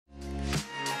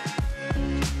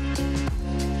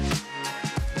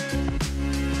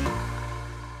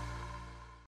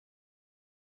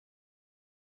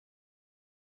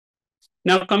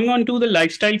Now, coming on to the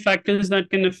lifestyle factors that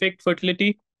can affect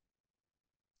fertility.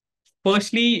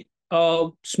 Firstly,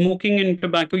 smoking and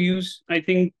tobacco use. I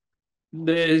think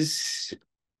there's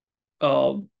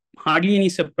uh, hardly any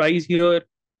surprise here.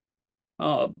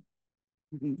 Uh,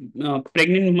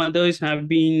 Pregnant mothers have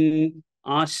been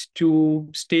asked to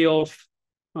stay off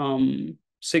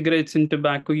cigarettes and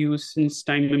tobacco use since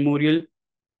time memorial.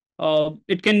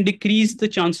 It can decrease the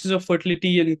chances of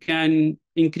fertility and can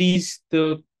increase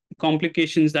the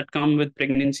complications that come with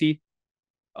pregnancy.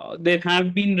 There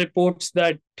have been reports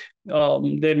that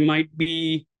there might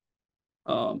be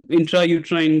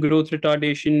intrauterine growth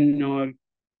retardation, or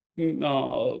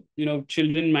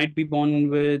children might be born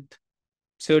with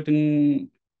certain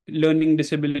learning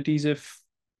disabilities if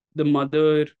the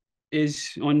mother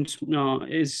is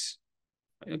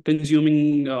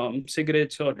consuming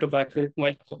cigarettes or tobacco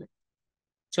while,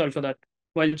 sorry for that,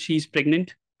 while she's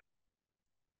pregnant.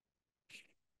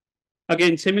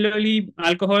 Again, similarly,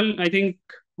 alcohol, I think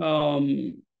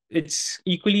it's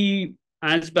equally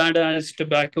as bad as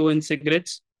tobacco and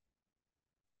cigarettes.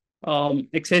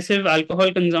 Excessive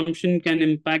alcohol consumption can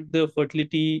impact the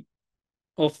fertility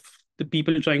of the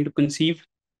people trying to conceive,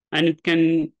 and it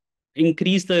can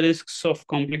increase the risks of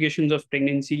complications of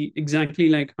pregnancy, exactly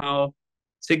like how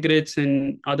cigarettes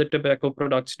and other tobacco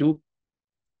products do.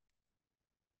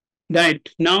 Diet.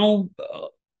 Now,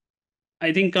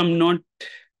 I think I'm not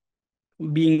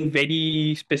being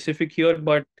very specific here,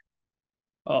 but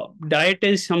diet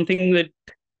is something that,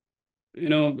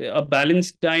 a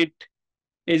balanced diet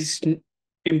is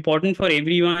important for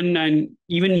everyone, and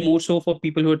even more so for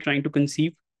people who are trying to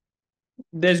conceive.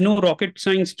 There's no rocket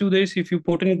science to this. If you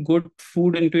put in good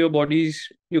food into your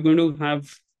bodies, you're going to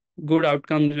have good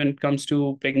outcomes when it comes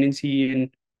to pregnancy and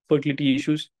fertility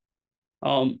issues.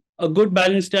 A good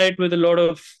balanced diet with a lot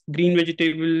of green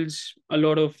vegetables, a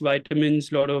lot of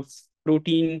vitamins, a lot of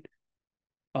protein,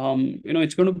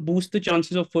 it's going to boost the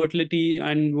chances of fertility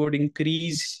and would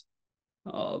increase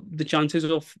the chances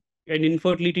of an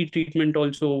infertility treatment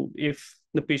also if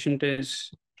the patient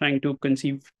is trying to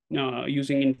conceive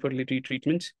using infertility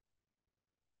treatments.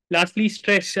 Lastly,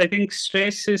 stress. I think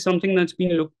stress is something that's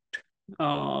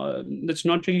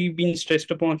not really been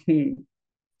stressed upon.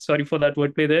 Sorry for that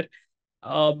wordplay there.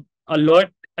 A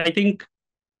lot. I think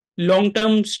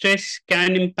long-term stress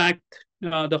can impact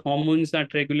the hormones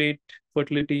that regulate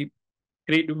fertility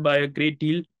by a great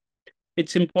deal.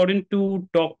 It's important to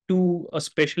talk to a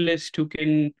specialist who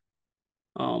can,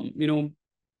 um, you know,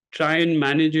 try and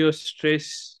manage your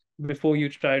stress before you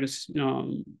try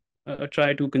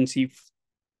to conceive.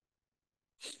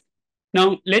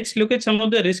 Now, let's look at some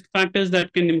of the risk factors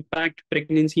that can impact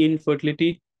pregnancy and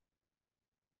fertility.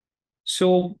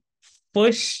 So,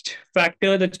 first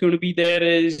factor that's going to be there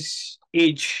is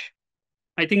age.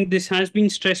 I think this has been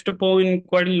stressed upon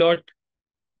quite a lot.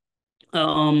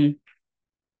 Um,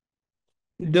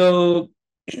 the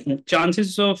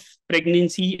chances of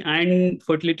pregnancy and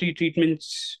fertility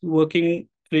treatments working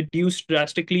reduce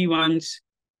drastically once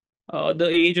the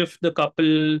age of the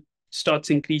couple starts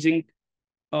increasing.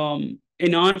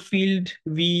 In our field,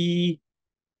 we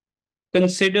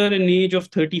consider an age of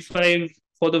 35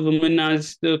 for the woman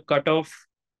as the cutoff.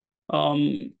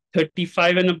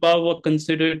 35 and above are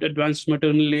considered advanced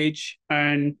maternal age,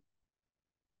 and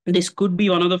this could be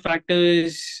one of the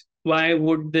factors why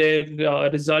would their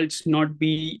results not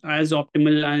be as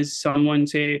optimal as someone,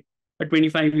 say, a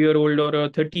 25-year-old or a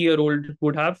 30-year-old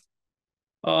would have.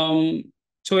 Um,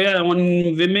 so yeah, on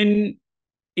women,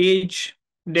 age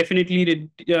definitely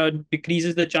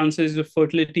decreases the chances of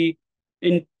fertility,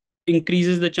 in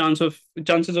increases the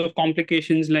chances of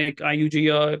complications like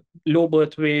IUGR, low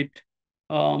birth weight,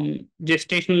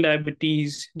 gestational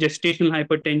diabetes, gestational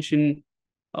hypertension,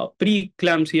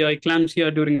 preeclampsia,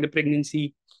 eclampsia during the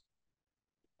pregnancy.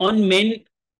 On men,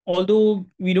 although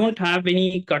we don't have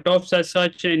any cutoffs as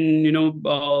such, and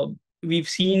we've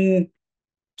seen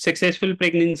successful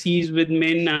pregnancies with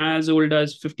men as old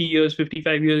as 50 years,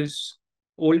 55 years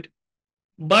old.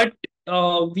 But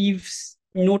we've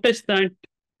noticed that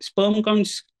sperm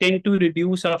counts tend to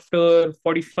reduce after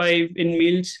 45 in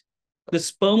males. The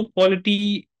sperm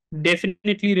quality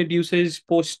definitely reduces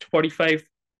post 45,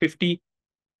 50.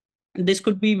 This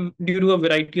could be due to a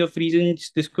variety of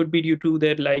reasons. This could be due to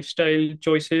their lifestyle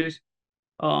choices.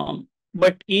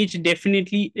 But age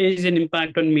definitely is an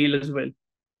impact on male as well.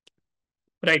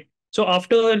 Right. So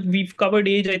after we've covered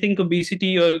age, I think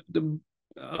obesity or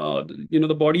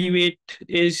the body weight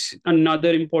is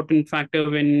another important factor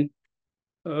when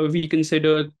we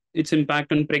consider its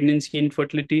impact on pregnancy and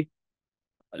fertility.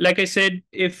 Like I said,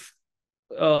 if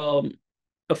um,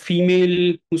 a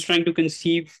female who's trying to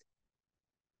conceive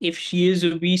If she is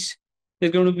obese,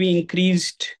 there's going to be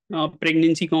increased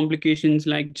pregnancy complications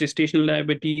like gestational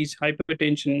diabetes,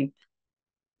 hypertension.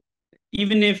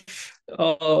 Even if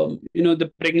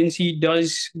the pregnancy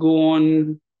does go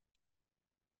on,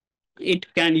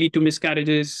 it can lead to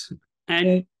miscarriages,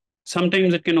 and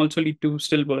sometimes it can also lead to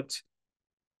stillbirths.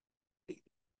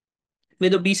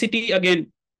 With obesity,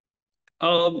 again,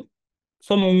 um,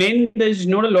 for men, there's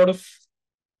not a lot of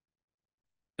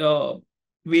uh,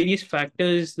 various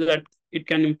factors that it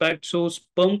can impact. So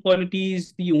sperm quality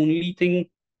is the only thing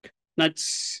that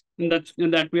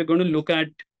we are going to look at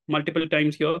multiple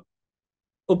times here.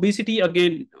 Obesity,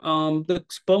 again, the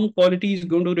sperm quality is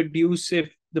going to reduce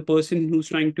if the person who's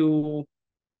trying to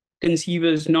conceive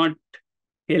is not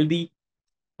healthy.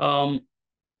 Um,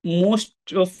 Most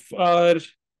of our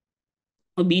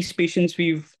obese patients,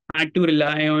 we've had to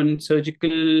rely on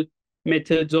surgical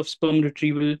methods of sperm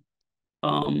retrieval.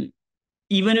 Um,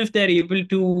 Even if they're able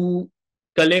to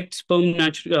collect sperm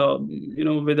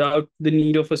without the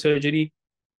need of a surgery,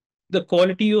 the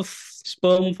quality of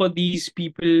sperm for these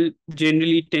people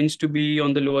generally tends to be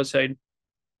on the lower side.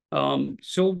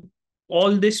 So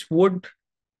all this would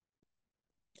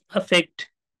affect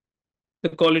the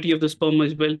quality of the sperm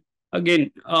as well.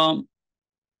 Again,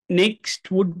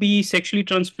 next would be sexually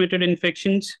transmitted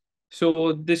infections.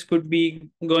 So this could be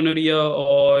gonorrhea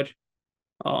or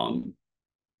um,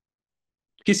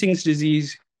 Kissing's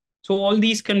disease. So all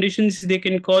these conditions, they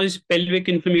can cause pelvic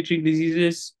inflammatory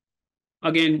diseases.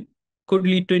 Again, could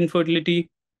lead to infertility.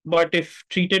 But if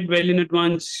treated well in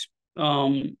advance,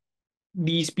 um,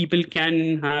 these people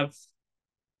can have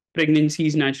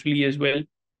pregnancies naturally as well.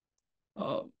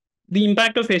 Uh, the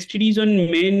impact of STDs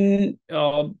on men,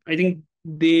 I think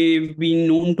they've been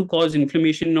known to cause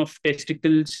inflammation of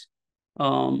testicles,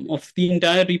 of the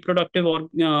entire reproductive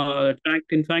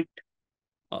tract. In fact,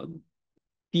 uh,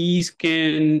 these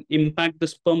can impact the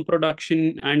sperm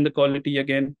production and the quality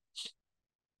again.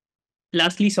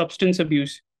 Lastly, substance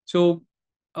abuse. So,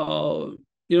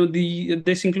 the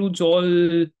this includes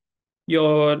all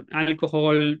your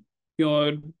alcohol,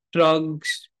 your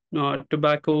drugs,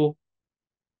 tobacco.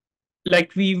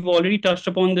 Like we've already touched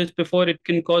upon this before, it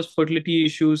can cause fertility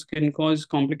issues, can cause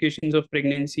complications of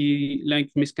pregnancy,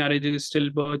 like miscarriages,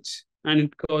 stillbirths,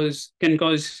 and can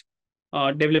cause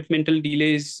developmental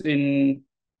delays in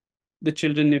the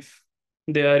children if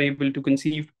they are able to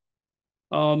conceive.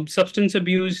 Substance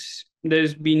abuse,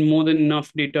 there's been more than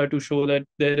enough data to show that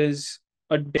there is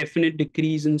a definite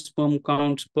decrease in sperm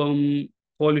count, sperm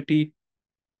quality.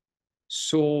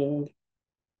 So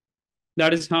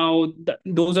that is how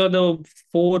those are the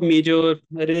four major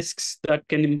risks that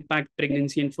can impact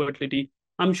pregnancy and fertility.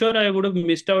 I'm sure I would have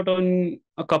missed out on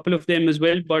a couple of them as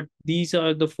well, but these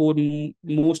are the four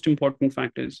most important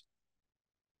factors.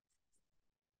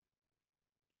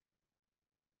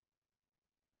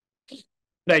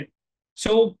 Right.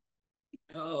 So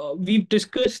we've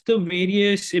discussed the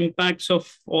various impacts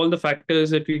of all the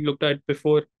factors that we looked at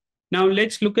before. Now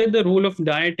let's look at the role of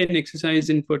diet and exercise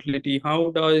in fertility.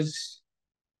 How does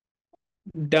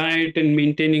diet and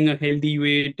maintaining a healthy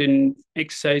weight and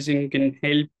exercising can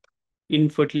help in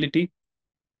fertility?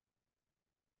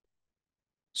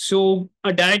 So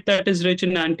a diet that is rich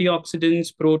in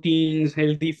antioxidants, proteins,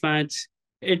 healthy fats,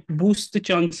 it boosts the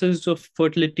chances of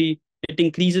fertility. It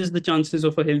increases the chances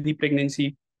of a healthy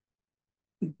pregnancy.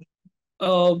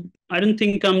 Uh, I don't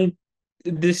think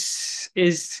this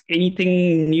is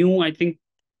anything new. I think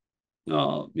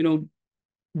uh, you know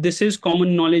this is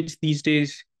common knowledge these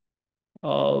days.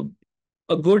 Uh,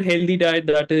 a good healthy diet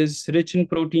that is rich in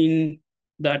protein,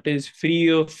 that is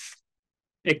free of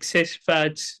excess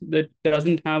fats, that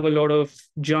doesn't have a lot of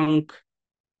junk,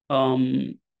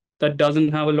 um, that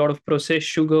doesn't have a lot of processed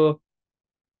sugar.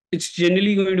 It's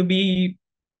generally going to be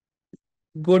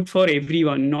good for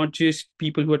everyone, not just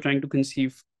people who are trying to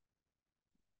conceive.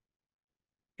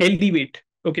 Healthy weight.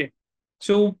 Okay.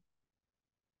 So,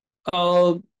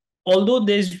 uh, although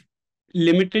there's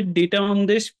limited data on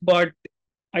this, but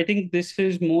I think this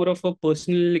is more of a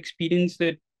personal experience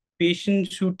that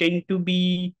patients who tend to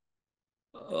be,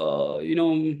 uh, you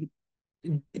know,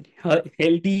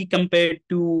 healthy compared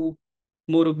to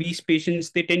more obese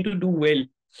patients, they tend to do well.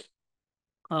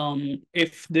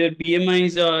 If their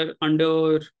BMIs are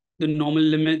under the normal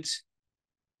limits,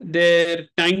 their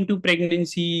time to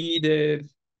pregnancy, their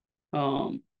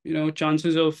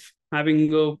chances of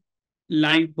having a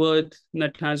live birth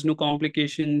that has no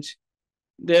complications,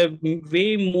 they're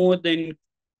way more than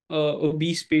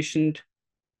obese patient.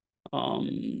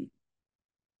 Um,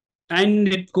 and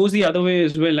it goes the other way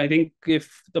as well. I think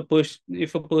if a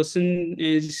person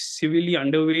is severely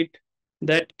underweight,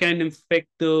 that can affect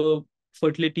the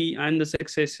fertility and the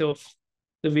success of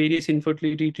the various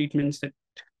infertility treatments that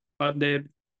are there,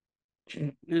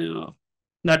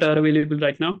 that are available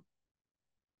right now.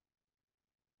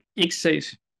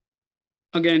 Exercise.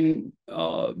 Again,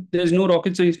 there's no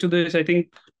rocket science to this. I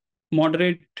think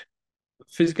moderate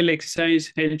physical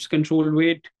exercise helps control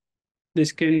weight.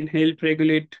 This can help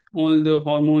regulate all the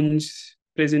hormones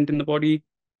present in the body.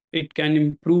 It can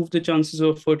improve the chances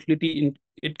of fertility.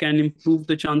 It can improve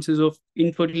the chances of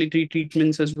infertility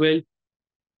treatments as well.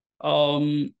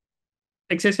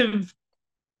 Excessive,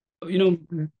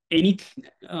 any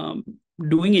um,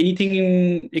 doing anything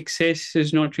in excess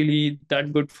is not really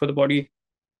that good for the body.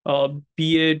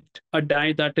 Be it a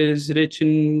diet that is rich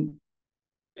in,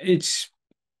 it's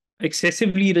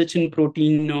excessively rich in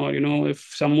protein, or if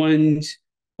someone's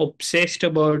obsessed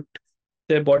about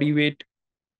their body weight.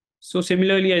 So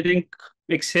similarly, I think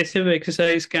excessive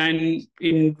exercise can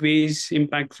in ways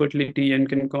impact fertility and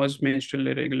can cause menstrual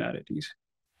irregularities.